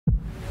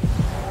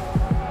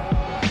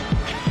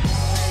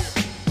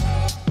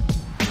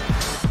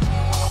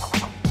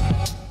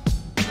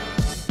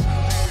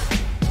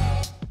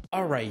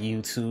All right,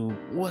 YouTube,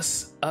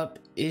 what's up?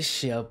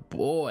 It's your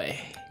boy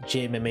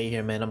JMMA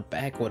here, man. I'm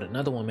back with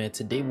another one, man.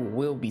 Today we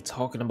will be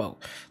talking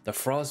about the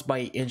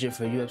Frostbite engine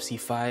for UFC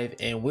 5,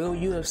 and will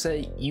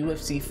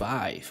UFC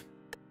 5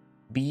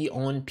 be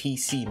on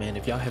PC, man?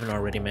 If y'all haven't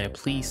already, man,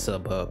 please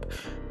sub up,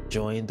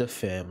 join the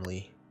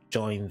family,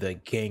 join the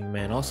gang,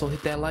 man. Also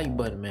hit that like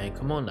button, man.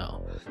 Come on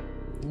now,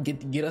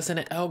 get us in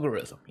the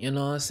algorithm, you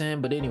know what I'm saying?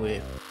 But anyway,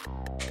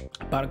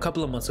 about a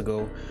couple of months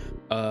ago,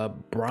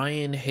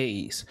 Brian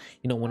Hayes,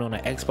 went on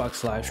an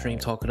Xbox live stream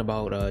talking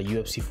about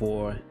UFC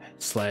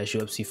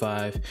 4/UFC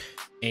 5,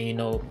 and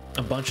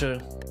a bunch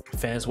of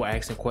fans were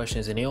asking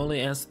questions, and they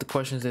only answered the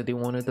questions that they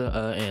wanted to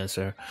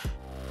answer.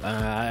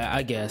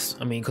 I guess,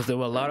 because there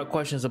were a lot of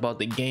questions about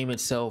the game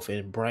itself,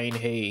 and Brian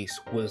Hayes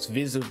was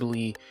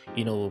visibly,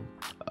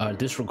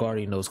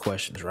 disregarding those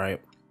questions,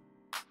 right?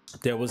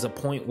 There was a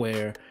point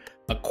where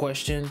a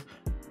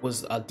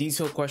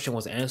detailed question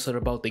was answered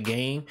about the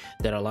game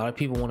that a lot of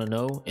people want to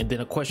know, and then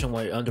a question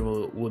right under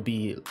would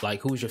be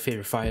like, who's your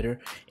favorite fighter?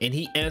 And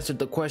he answered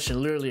the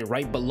question literally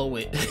right below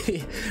it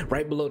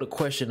right below the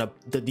question,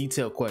 the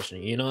detailed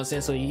question, you know what I'm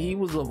saying? So he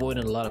was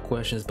avoiding a lot of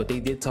questions, but they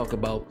did talk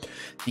about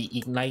the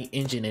Ignite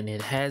engine, and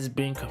it has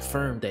been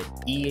confirmed that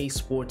EA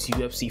Sports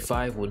UFC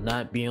 5 will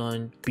not be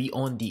on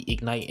the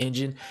Ignite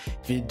engine.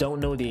 If you don't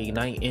know the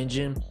Ignite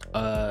engine,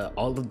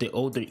 all of the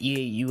older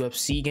EA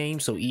UFC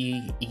games, so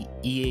EA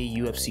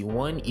UFC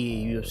 1,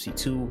 EA UFC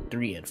 2,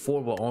 3, and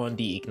 4 were on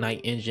the Ignite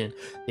engine.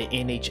 The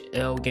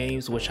NHL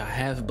games, which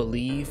I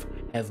believe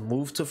have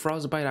moved to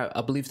Frostbite.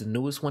 I believe the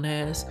newest one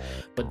has,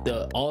 but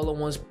all the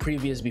ones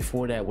previous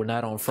before that were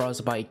not on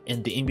Frostbite.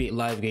 And the NBA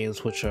Live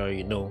games, which are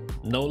no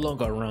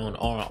longer around,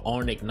 are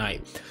on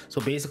Ignite. So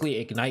basically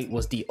Ignite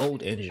was the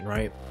old engine,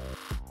 right?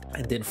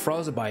 And then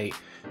Frostbite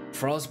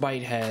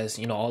has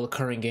all the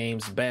current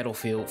games: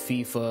 Battlefield,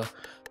 FIFA,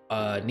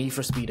 Need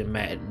for Speed, and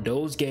Madden.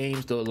 Those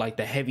games, though, like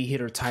the heavy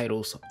hitter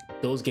titles,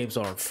 those games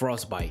are on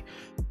Frostbite.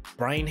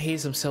 Brian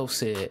Hayes himself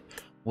said,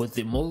 with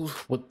the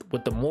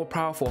more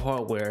powerful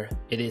hardware,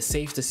 it is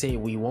safe to say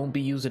we won't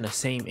be using the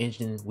same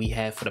engine we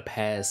have for the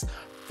past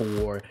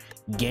 4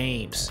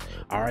 games.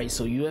 All right,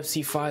 so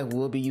UFC 5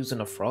 will be using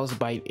a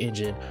Frostbite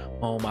engine.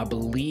 I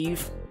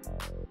believe,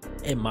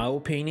 in my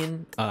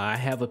opinion, I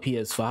have a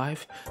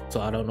PS5,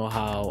 so I don't know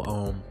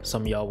how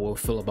some of y'all will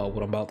feel about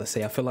what I'm about to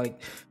say. I feel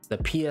like the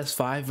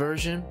PS5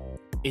 version,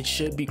 it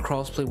should be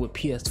crossplay with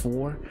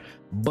PS4,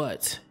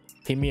 but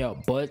hear me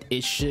out, but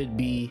it should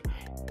be,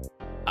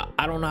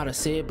 I don't know how to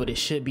say it, but it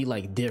should be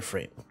like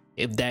different,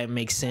 if that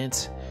makes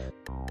sense.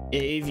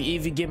 If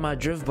you get my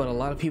drift. But a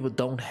lot of people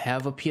don't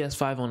have a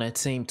PS5 on that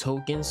same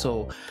token,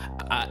 so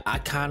I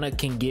kind of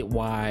can get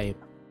why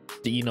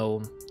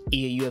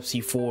EA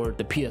UFC 4,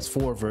 the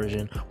PS4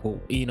 version,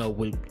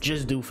 will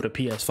just do for the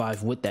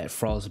PS5 with that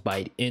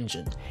Frostbite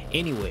engine.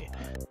 Anyway,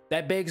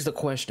 that begs the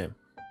question,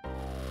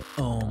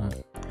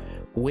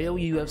 will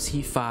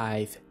UFC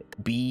 5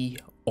 be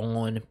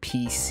on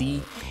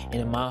PC? And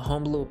in my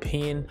humble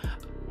opinion,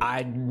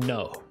 I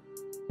know.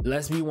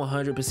 Let's be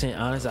 100%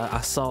 honest. I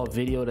saw a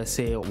video that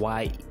said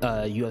why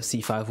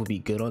UFC 5 would be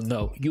good on.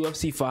 No,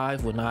 UFC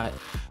 5 would not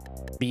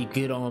be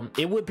good on.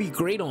 It would be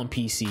great on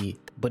PC,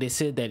 but it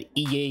said that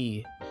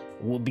EA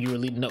will be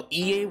released. No,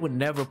 EA would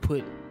never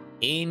put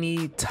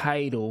any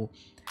title.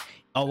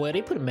 Oh well,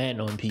 they put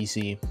Madden on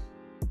PC.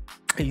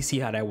 You see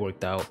how that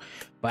worked out,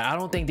 but I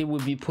don't think they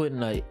would be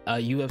putting a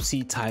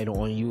UFC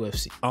title on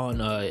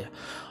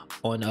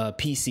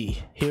PC.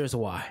 Here's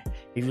why.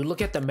 If you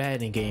look at the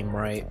Madden game,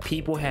 right,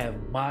 people have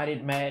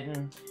modded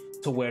Madden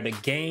to where the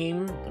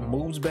game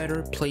moves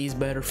better, plays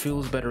better,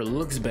 feels better,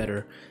 looks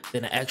better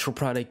than the actual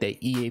product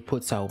that EA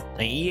puts out.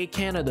 And EA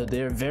Canada,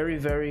 they're very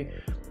smart.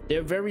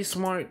 They're very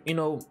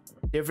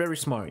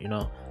smart.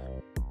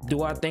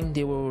 Do I think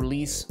they will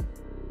release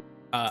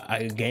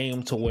a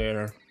game to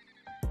where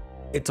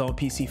it's on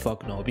PC?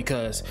 Fuck no,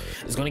 because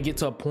it's gonna get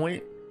to a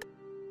point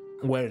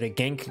where the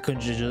game can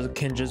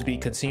just be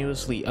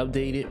continuously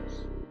updated,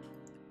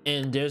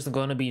 and there's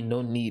gonna be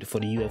no need for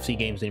the UFC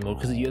games anymore,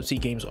 because the UFC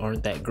games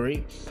aren't that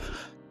great.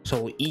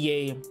 So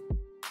EA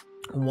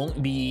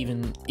won't be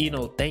even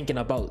thinking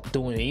about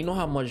doing it. You know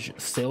how much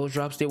sales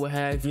drops they will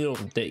have.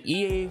 The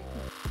EA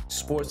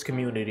sports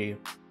community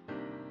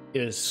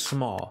is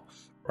small,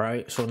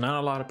 right? So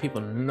not a lot of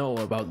people know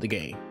about the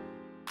game.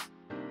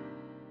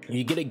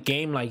 You get a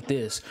game like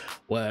this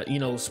where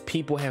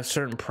people have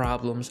certain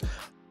problems.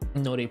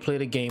 They play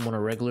the game on a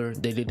regular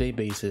day-to-day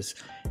basis,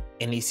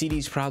 and they see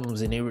these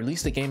problems, and they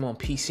release the game on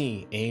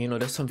PC. And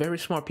there's some very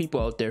smart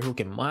people out there who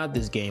can mod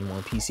this game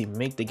on PC,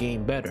 make the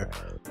game better,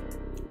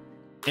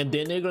 and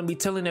then they're gonna be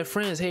telling their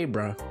friends, hey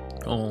bro,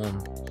 I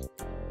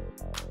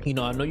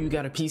know you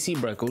got a PC,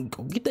 bro, go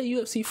get that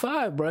UFC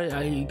 5,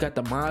 bro. You got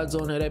the mods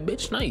on there, that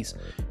bitch nice.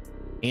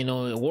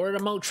 Word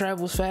of mouth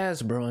travels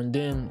fast, bro. And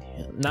then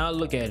now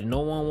look at it,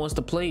 no one wants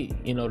to play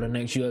the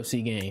next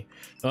UFC game. You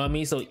know what I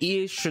mean? So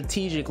EA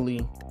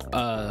strategically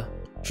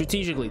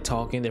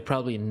talking, they're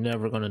probably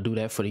never gonna do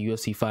that for the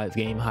UFC 5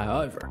 game.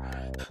 However,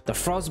 the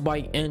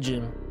Frostbite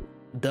engine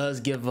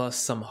does give us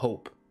some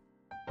hope.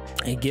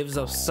 It gives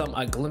us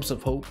a glimpse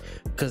of hope,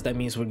 because that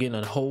means we're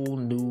getting a whole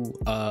new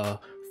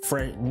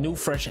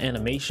fresh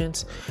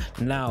animations.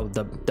 Now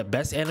the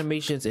best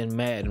animations in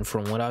Madden,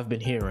 from what I've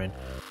been hearing,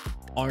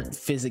 aren't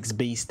physics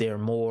based. They're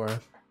more,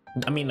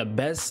 I mean, the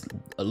best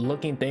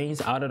looking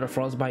things out of the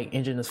Frostbite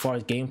engine as far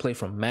as gameplay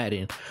from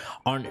Madden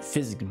aren't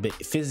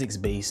physics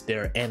based,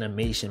 they're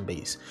animation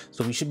based.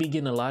 So we should be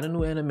getting a lot of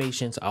new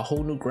animations, a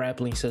whole new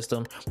grappling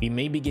system. We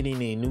may be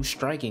getting a new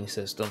striking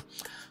system.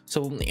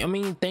 So I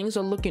mean, things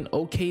are looking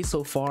okay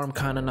so far. I'm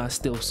kind of not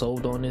still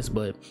sold on this,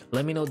 but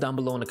let me know down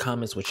below in the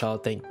comments what y'all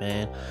think,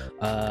 man.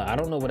 I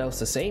don't know what else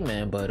to say,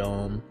 man, but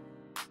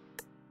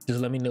just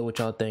let me know what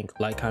y'all think.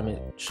 Like, comment,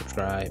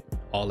 subscribe,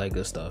 all that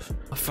good stuff.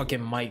 My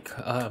fucking mic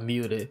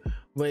muted.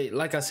 Wait,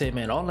 like I said,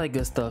 man, all that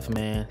good stuff,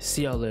 man.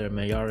 See y'all later,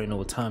 man. Y'all already know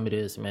what time it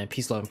is, man.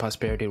 Peace, love, and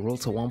prosperity.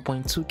 Road to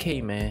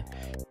 1.2K, man.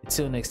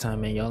 Until next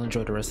time, man. Y'all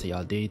enjoy the rest of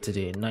y'all day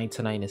today, night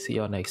tonight, and see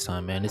y'all next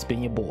time, man. It's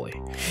been your boy,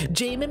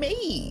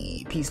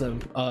 JMMA. Peace,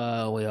 love.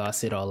 Well, I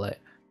said all that.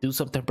 Do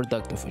something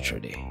productive with your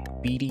day.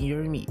 Beating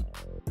your meat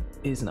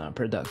is not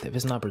productive.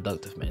 It's not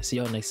productive, man. See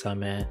y'all next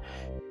time, man.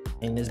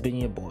 And this been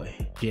your boy,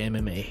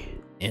 JMMA,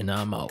 and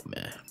I'm out,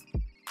 man.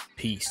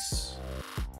 Peace.